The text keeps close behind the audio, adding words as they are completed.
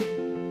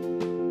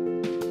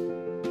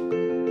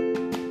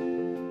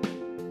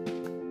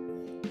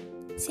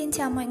Xin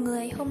chào mọi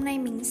người, hôm nay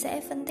mình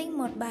sẽ phân tích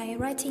một bài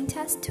Writing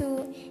Task 2.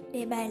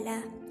 Đề bài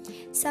là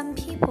Some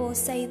people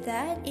say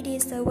that it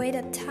is a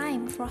waste of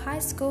time for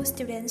high school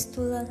students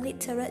to learn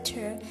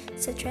literature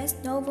such as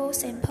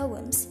novels and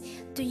poems.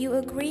 Do you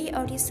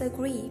agree or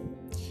disagree?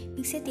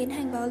 Mình sẽ tiến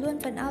hành vào luôn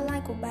phần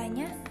outline của bài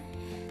nhé.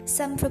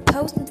 Some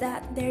propose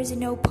that there is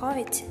no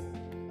point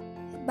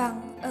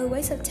bằng a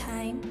waste of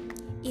time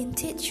in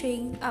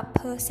teaching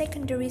upper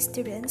secondary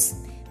students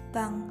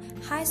bằng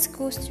high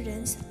school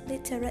students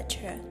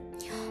literature,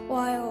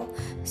 while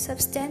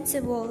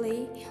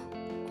substantively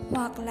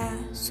hoặc là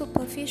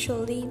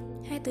superficially,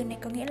 hai từ này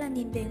có nghĩa là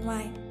nhìn bề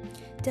ngoài.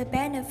 The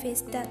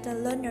benefits that the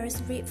learners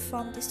reap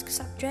from this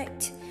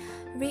subject.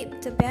 Reap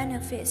the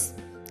benefits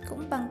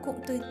cũng bằng cụm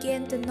từ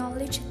gain the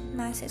knowledge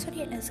mà sẽ xuất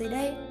hiện ở dưới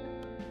đây.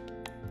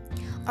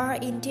 Are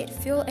indeed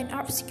few and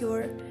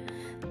obscure.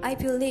 I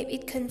believe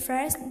it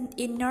confers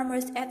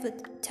enormous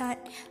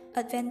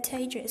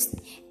advantages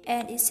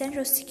and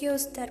essential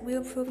skills that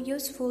will prove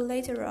useful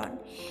later on.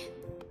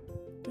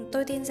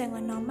 Tôi tin rằng là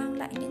nó mang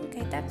lại những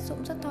cái tác dụng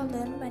rất to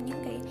lớn và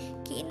những cái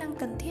kỹ năng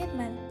cần thiết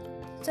mà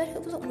rất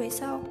hữu dụng về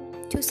sau.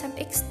 To some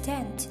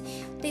extent,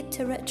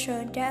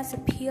 literature does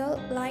appear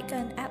like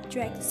an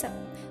abstract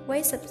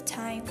waste of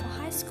time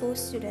for high school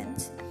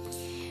students.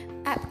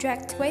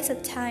 Abstract waste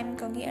of time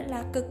có nghĩa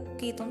là cực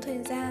kỳ tốn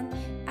thời gian.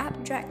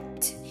 Abstract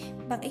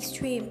bằng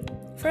extreme.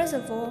 First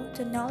of all,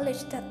 the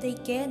knowledge that they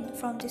gain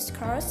from this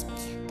course,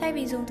 thay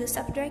vì dùng từ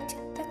subject,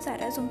 tác giả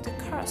đã dùng từ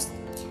course,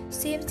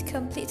 seems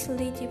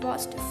completely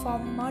divorced from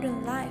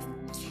modern life.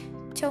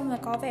 Trông là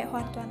có vẻ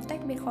hoàn toàn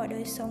tách biệt khỏi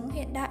đời sống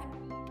hiện đại.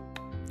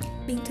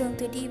 Bình thường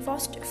từ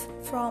divorced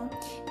from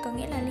có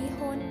nghĩa là ly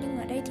hôn, nhưng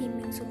ở đây thì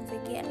mình dùng với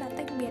nghĩa là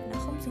tách biệt, nó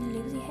không dính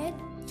líu gì hết.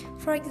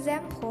 For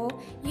example,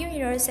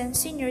 juniors and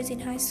seniors in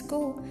high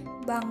school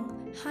bằng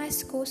high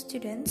school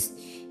students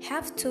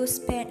have to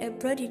spend a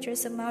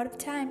prodigious amount of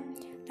time,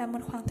 là một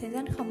khoảng thời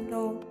gian khổng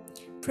lồ,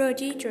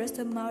 prodigious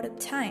amount of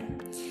time,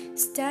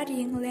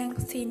 studying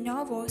lengthy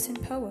novels and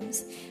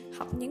poems,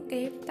 học những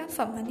cái tác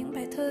phẩm và những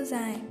bài thơ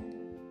dài,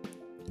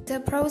 the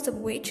prose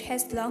of which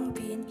has long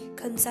been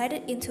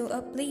considered into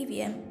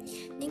oblivion.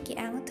 Những cái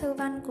áng thơ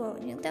văn của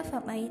những tác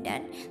phẩm ấy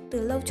đã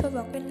từ lâu trôi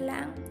vào quên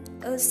lãng,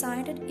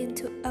 assigned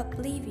into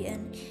oblivion,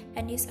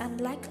 and is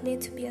unlikely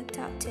to be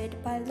adopted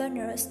by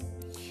learners,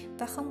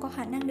 và không có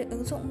khả năng được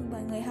ứng dụng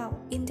bởi người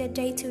học in their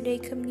day-to-day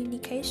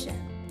communication.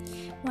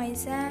 Ngoài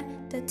ra,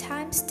 the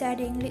time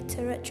studying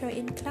literature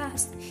in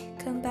class,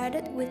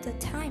 combined with the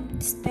time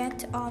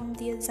spent on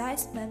the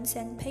assignments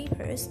and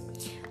papers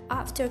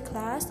after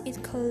class is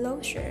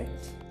colossal,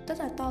 rất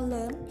là to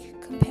lớn,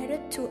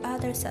 compared to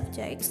other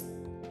subjects.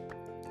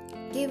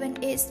 Given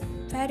its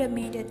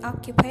predominant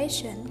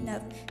occupation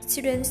of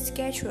student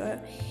schedule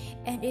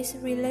and its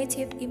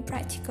relative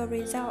impractical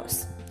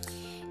results,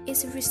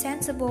 it's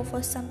sensible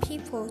for some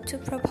people to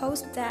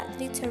propose that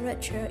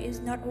literature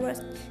is not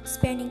worth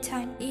spending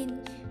time in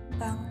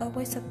bằng a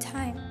waste of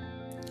time.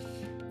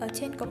 Ở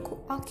trên có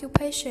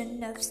occupation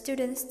of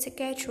students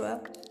schedule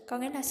có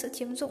nghĩa là sự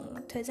chiếm dụng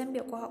thời gian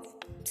biểu của học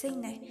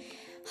sinh này.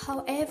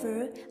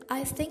 However,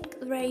 I think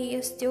there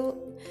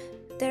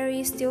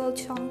is still a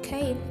strong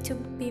case to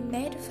be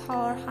made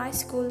for high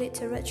school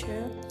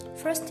literature.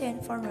 First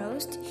and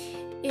foremost,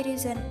 it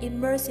is an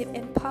immersive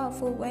and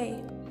powerful way.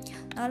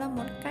 Nó là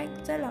một cách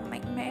rất là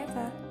mạnh mẽ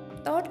và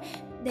tốt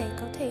để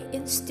có thể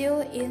instill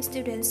in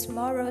students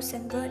morals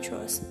and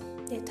virtues,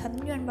 để thấm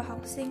nhuần vào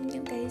học sinh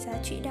những cái giá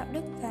trị đạo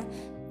đức và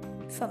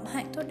phẩm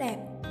hạnh tốt đẹp.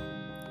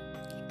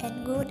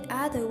 And would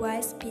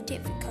otherwise be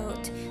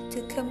difficult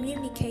to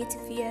communicate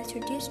via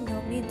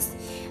traditional means,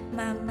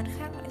 mà mặt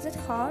khác lại rất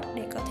khó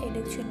để có thể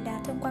được truyền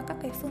đạt thông qua các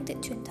cái phương tiện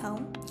truyền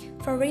thống.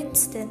 For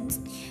instance,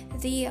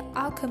 The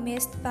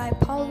Alchemist by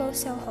Paulo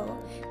Coelho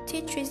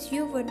teaches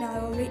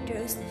juvenile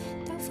readers,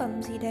 tác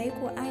phẩm gì đấy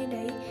của ai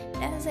đấy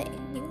đã dạy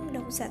những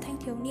độc giả thanh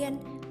thiếu niên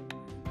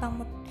bằng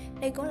một,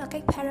 đây cũng là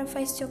cách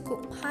paraphrase cho cụm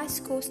high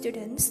school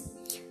students,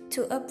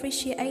 to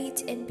appreciate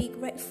and be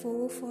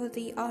grateful for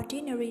the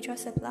ordinary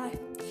joys of life,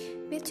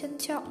 biết trân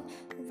trọng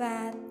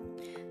và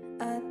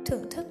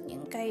thưởng thức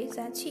những cái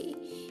giá trị,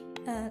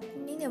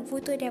 những niềm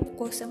vui tươi đẹp của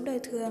cuộc sống đời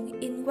thường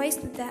in ways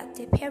that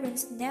their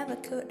parents never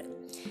could,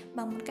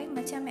 bằng một cách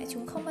mà cha mẹ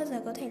chúng không bao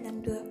giờ có thể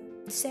làm được.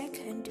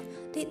 Second,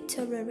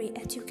 literary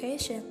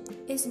education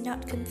is not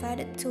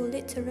confined to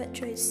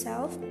literature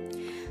itself.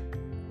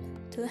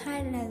 Thứ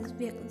hai là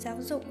việc giáo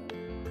dục,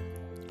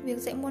 việc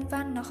dạy môn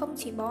văn nó không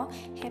chỉ bó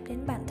hẹp đến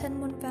bản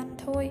thân môn văn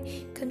thôi.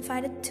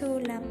 Confined to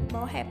là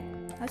bó hẹp,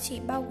 nó chỉ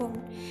bao gồm,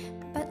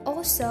 but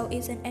also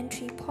is an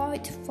entry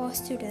point for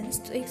students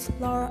to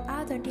explore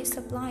other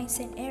disciplines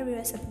and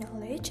areas of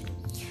knowledge.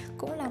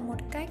 Cũng là một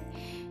cách,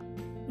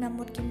 là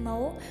một cái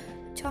mấu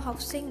cho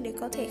học sinh để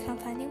có thể khám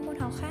phá những môn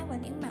học khác và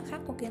những mảng khác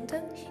của kiến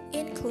thức,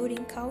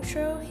 including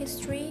culture,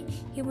 history,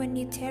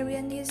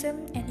 humanitarianism,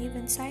 and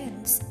even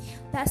science.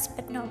 Last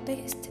but not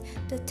least,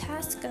 the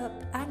task of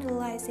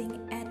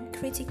analyzing and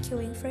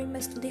critiquing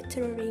famous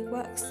literary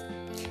works.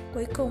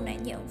 Cuối cùng là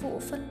nhiệm vụ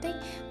phân tích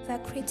và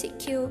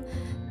critique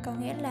có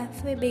nghĩa là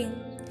phê bình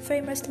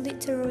famous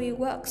literary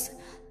works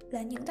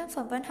là những tác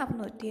phẩm văn học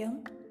nổi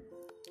tiếng.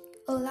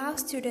 Allow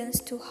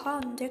students to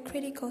hone their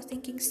critical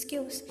thinking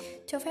skills,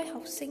 cho phép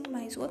học sinh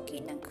mài giũa kỹ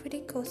năng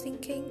critical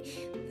thinking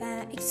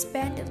và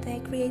expand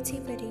their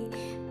creativity,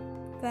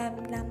 và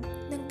làm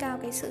nâng cao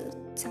cái sự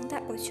sáng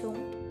tạo của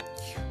chúng.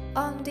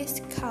 On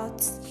these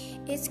counts,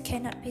 it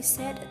cannot be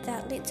said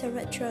that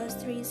literature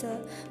is a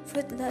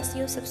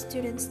fruitless use of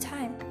students'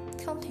 time.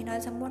 Không thể nói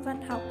rằng môn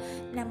văn học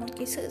là một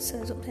cái sự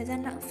sử dụng thời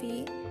gian lãng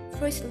phí.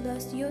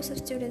 Fruitless use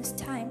of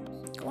students' time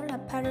cũng là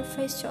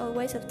paraphrase cho a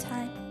waste of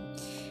time.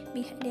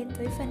 Mình hãy đến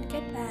với phần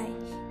kết bài.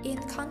 In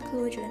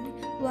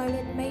conclusion, while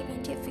it may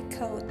be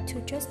difficult to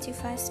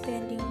justify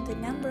spending the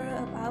number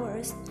of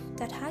hours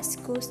that high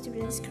school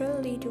students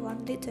currently do on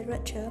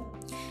literature,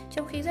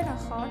 trong khi rất là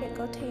khó để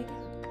có thể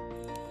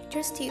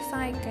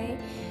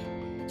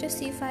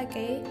justify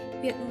cái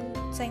việc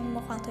dành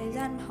một khoảng thời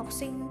gian mà học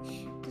sinh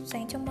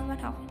dành cho môn văn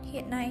học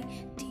hiện nay,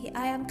 thì I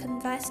am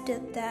convinced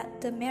that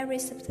the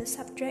merits of the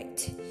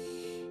subject,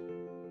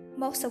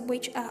 most of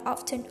which are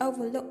often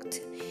overlooked,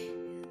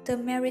 the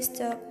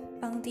merits of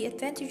and the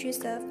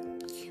advantages of,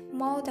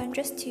 more than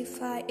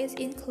justify its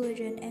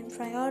inclusion and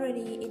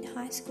priority in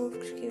high school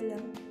curriculum.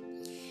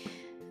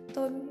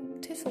 Tôi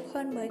thuyết phục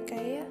hơn bởi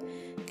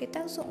cái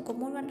tác dụng của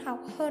môn văn học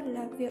hơn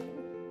là việc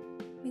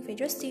mình phải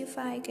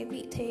justify cái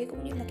vị thế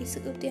cũng như là cái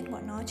sự ưu tiên của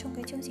nó trong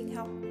cái chương trình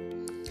học.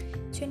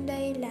 Trên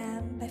đây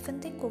là bài phân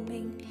tích của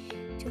mình.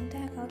 Chúng ta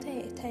có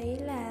thể thấy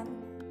là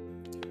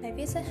bài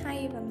viết rất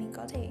hay và mình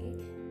có thể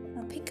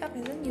pick up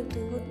được rất nhiều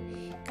từ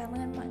vựng. Cảm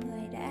ơn mọi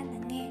người đã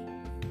lắng nghe.